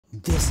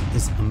This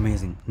is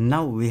amazing.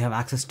 Now we have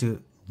access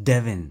to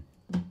Deven.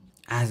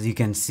 As you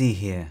can see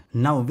here,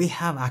 now we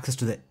have access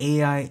to the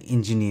AI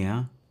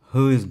engineer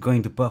who is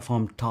going to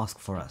perform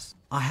tasks for us.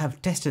 I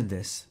have tested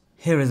this.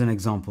 Here is an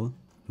example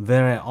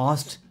where I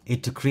asked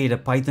it to create a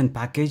Python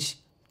package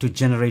to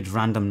generate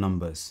random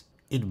numbers.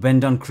 It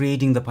went on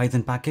creating the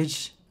Python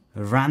package,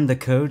 ran the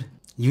code.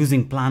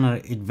 Using Planner,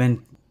 it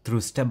went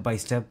through step by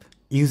step.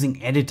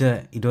 Using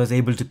Editor, it was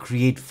able to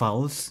create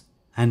files.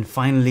 And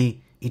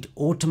finally, it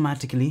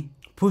automatically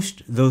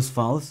pushed those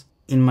files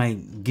in my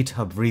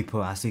GitHub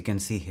repo, as you can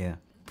see here,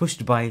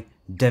 pushed by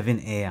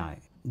Devin AI.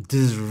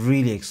 This is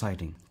really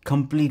exciting.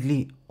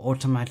 Completely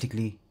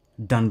automatically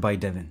done by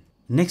Devin.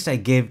 Next, I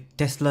gave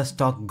Tesla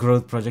stock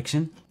growth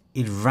projection.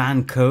 It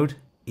ran code,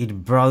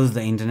 it browsed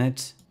the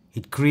internet,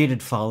 it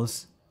created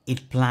files,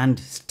 it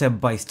planned step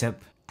by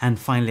step, and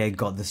finally I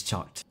got this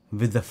chart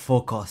with the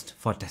forecast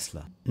for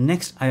Tesla.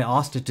 Next, I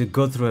asked it to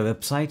go through a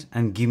website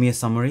and give me a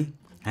summary,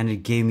 and it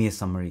gave me a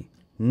summary.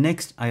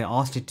 Next, I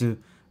asked it to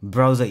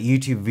browse a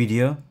YouTube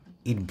video.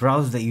 It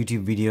browsed the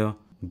YouTube video,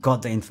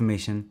 got the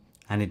information,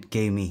 and it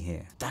gave me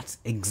here. That's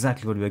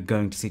exactly what we're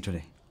going to see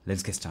today.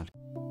 Let's get started.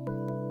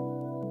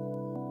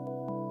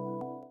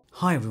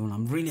 Hi everyone,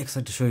 I'm really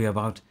excited to show you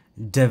about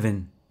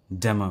Devin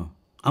demo.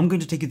 I'm going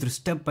to take you through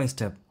step by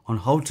step on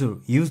how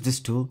to use this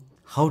tool,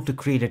 how to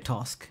create a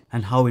task,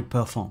 and how it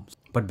performs.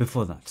 But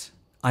before that,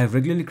 I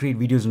regularly create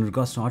videos in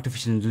regards to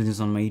artificial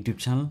intelligence on my YouTube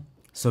channel.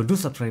 So do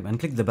subscribe and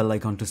click the bell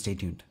icon to stay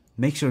tuned.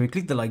 Make sure you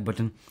click the like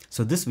button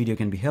so this video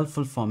can be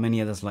helpful for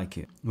many others like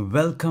you.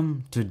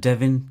 Welcome to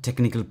Devin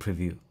Technical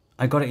Preview.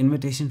 I got an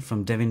invitation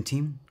from Devin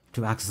team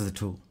to access the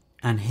tool.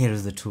 And here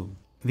is the tool.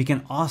 We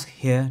can ask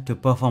here to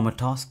perform a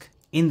task.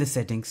 In the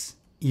settings,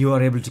 you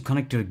are able to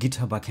connect your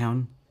GitHub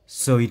account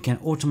so it can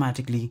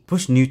automatically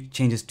push new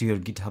changes to your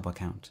GitHub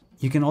account.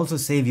 You can also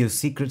save your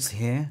secrets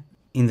here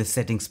in the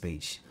settings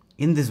page.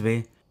 In this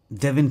way,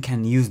 Devin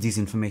can use this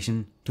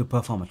information to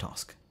perform a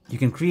task. You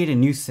can create a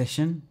new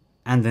session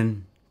and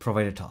then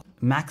provide a task.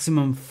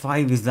 Maximum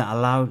 5 is the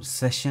allowed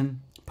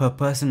session per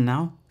person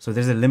now. So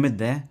there's a limit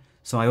there.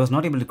 So I was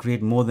not able to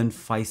create more than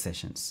 5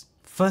 sessions.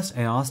 First,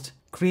 I asked,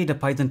 create a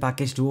Python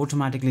package to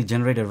automatically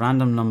generate a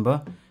random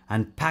number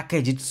and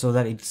package it so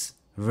that it's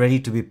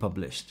ready to be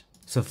published.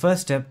 So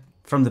first step,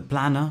 from the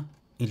planner,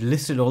 it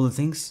listed all the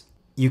things.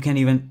 You can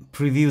even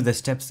preview the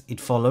steps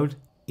it followed.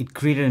 It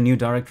created a new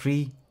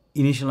directory,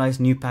 initialized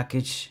new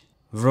package,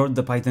 wrote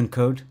the Python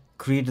code,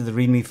 created the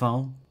README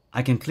file.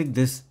 I can click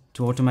this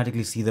to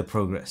automatically see the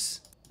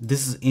progress.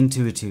 This is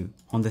intuitive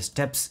on the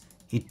steps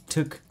it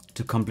took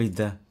to complete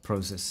the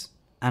process.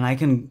 And I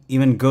can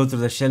even go through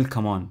the shell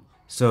command.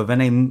 So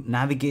when I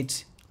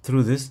navigate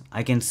through this,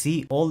 I can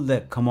see all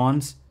the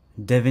commands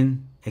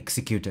Devin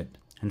executed.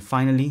 And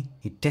finally,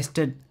 it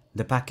tested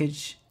the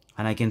package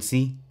and I can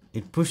see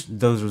it pushed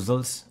those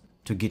results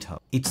to GitHub.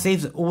 It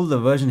saves all the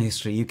version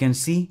history. You can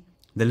see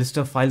the list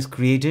of files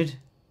created,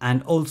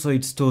 and also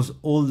it stores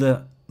all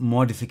the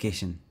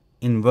modification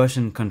in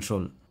version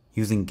control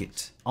using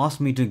Git.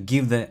 Asked me to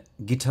give the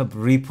GitHub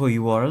repo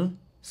URL.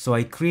 So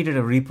I created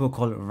a repo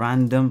called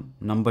random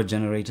number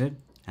generated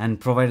and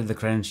provided the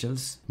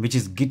credentials, which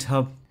is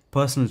GitHub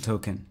personal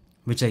token,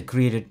 which I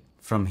created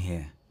from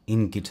here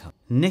in GitHub.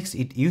 Next,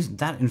 it used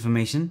that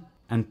information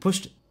and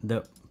pushed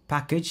the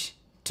package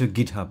to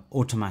GitHub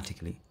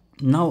automatically.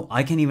 Now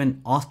I can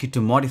even ask it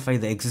to modify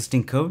the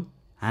existing code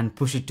and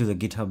push it to the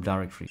GitHub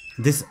directory.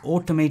 This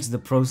automates the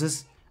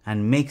process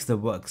and makes the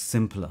work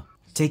simpler,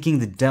 taking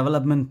the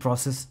development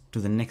process to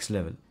the next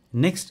level.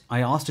 Next,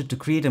 I asked it to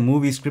create a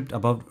movie script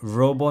about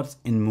robots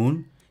in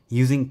Moon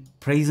using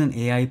Devin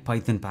AI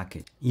Python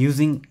package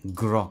using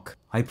Grok.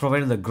 I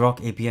provided the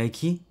Grok API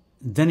key.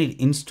 Then it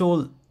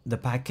installed the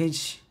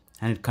package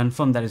and it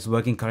confirmed that it's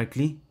working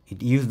correctly.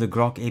 It used the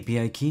Grok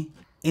API key.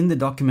 In the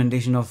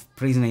documentation of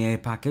Devin AI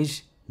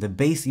package, the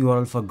base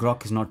URL for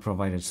Grok is not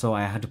provided. So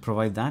I had to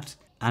provide that.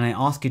 And I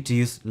asked it to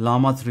use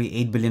Llama 3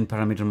 8 billion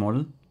parameter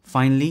model.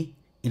 Finally,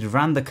 it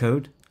ran the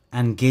code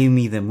and gave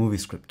me the movie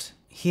script.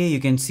 Here you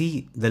can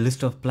see the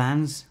list of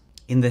plans.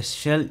 In the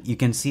shell, you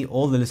can see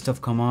all the list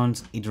of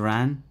commands it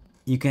ran.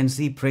 You can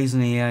see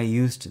Devin AI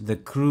used the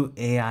Crew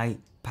AI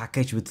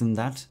package within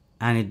that,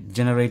 and it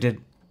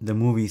generated the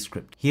movie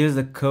script. Here's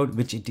the code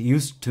which it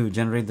used to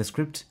generate the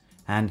script,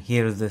 and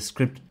here is the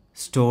script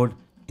stored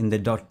in the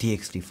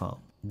 .txt file.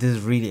 This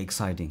is really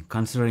exciting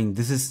considering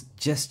this is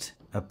just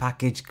a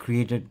package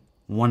created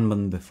 1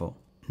 month before.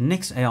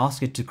 Next, I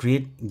asked it to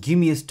give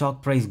me a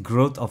stock price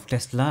growth of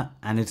Tesla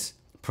and its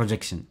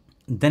projection.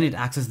 Then it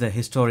accessed the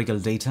historical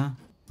data.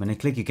 When I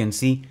click, you can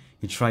see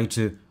it tried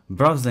to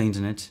browse the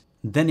internet.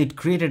 Then it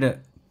created a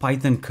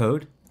Python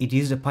code. It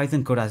used a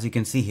Python code, as you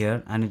can see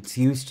here, and it's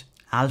used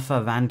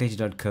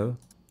alphavantage.co.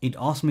 It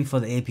asked me for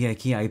the API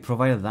key. I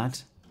provided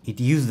that. It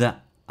used the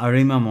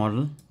ARIMA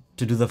model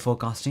to do the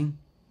forecasting.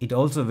 It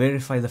also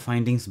verified the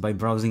findings by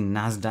browsing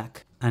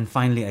NASDAQ. And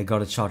finally, I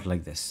got a chart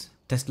like this.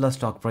 Tesla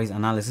stock price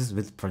analysis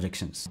with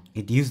projections.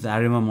 It used the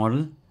ARIMA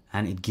model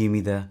and it gave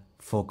me the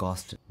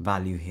forecast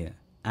value here.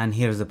 And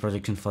here is the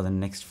projection for the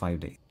next 5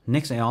 days.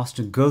 Next, I asked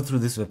to go through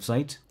this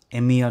website,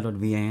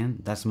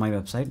 mer.vin, that's my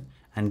website,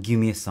 and give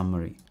me a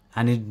summary.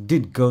 And it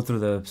did go through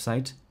the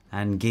website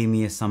and gave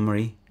me a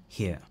summary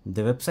here.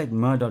 The website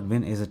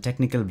mer.vin is a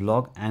technical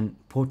blog and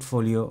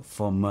portfolio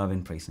for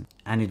Mervyn pricing.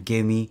 And it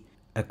gave me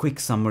a quick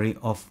summary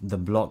of the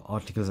blog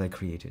articles I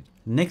created.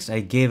 Next,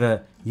 I gave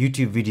a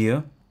YouTube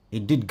video.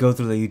 It did go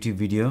through the YouTube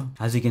video.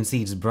 As you can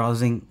see, it's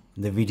browsing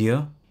the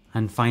video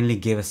and finally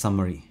gave a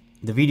summary.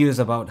 The video is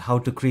about how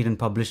to create and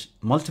publish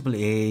multiple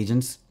AI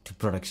agents to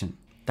production.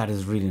 That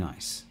is really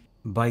nice.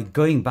 By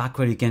going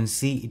backward, you can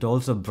see it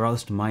also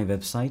browsed my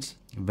website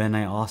when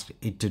I asked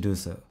it to do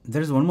so.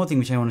 There is one more thing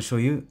which I want to show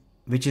you,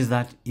 which is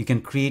that you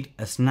can create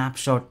a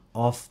snapshot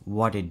of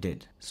what it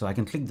did. So I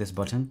can click this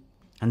button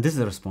and this is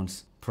the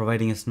response,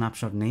 providing a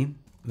snapshot name,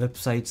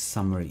 website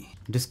summary,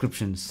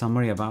 description,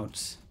 summary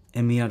about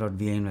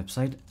mer.vin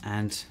website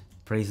and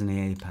praise an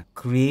AI pack.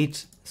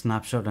 Create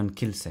snapshot and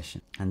kill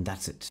session, and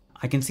that's it.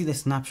 I can see the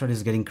snapshot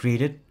is getting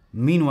created.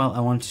 Meanwhile, I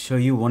want to show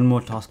you one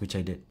more task which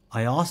I did.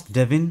 I asked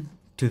Devin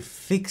to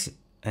fix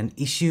an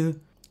issue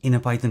in a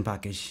Python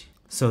package.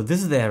 So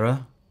this is the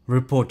error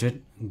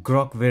reported,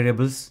 grok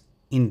variables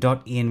in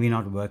 .env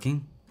not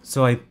working.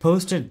 So I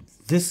posted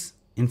this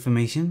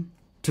information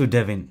to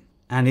Devin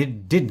and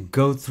it did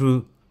go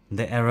through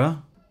the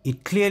error.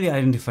 It clearly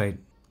identified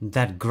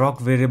that grok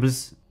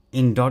variables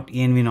in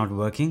 .env not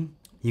working.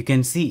 You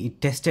can see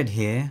it tested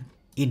here,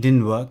 it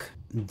didn't work.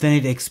 Then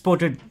it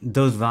exported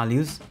those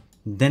values,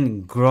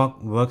 then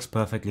grok works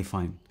perfectly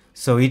fine.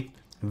 So it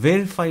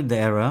verified the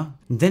error,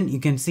 then you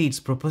can see it's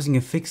proposing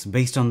a fix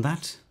based on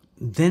that.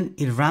 Then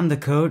it ran the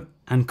code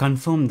and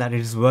confirmed that it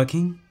is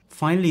working.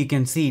 Finally, you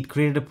can see it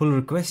created a pull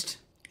request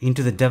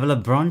into the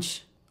develop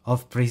branch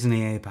of praise an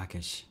AI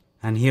package.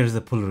 And here is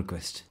the pull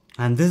request.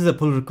 And this is the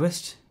pull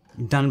request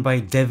done by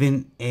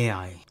Devin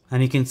AI.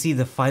 And you can see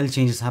the file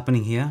changes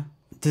happening here.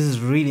 This is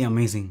really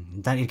amazing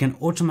that it can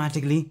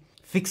automatically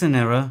fix an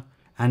error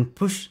and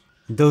push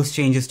those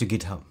changes to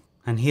GitHub.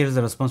 And here's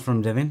the response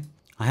from Devin.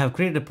 I have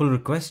created a pull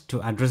request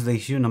to address the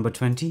issue number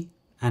 20,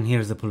 and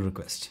here's the pull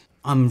request.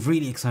 I'm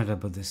really excited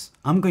about this.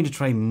 I'm going to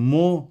try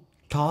more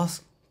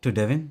tasks to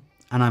Devin,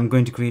 and I'm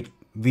going to create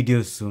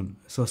videos soon,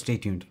 so stay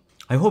tuned.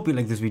 I hope you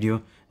like this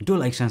video. Do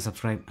like, share, and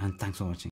subscribe, and thanks for watching.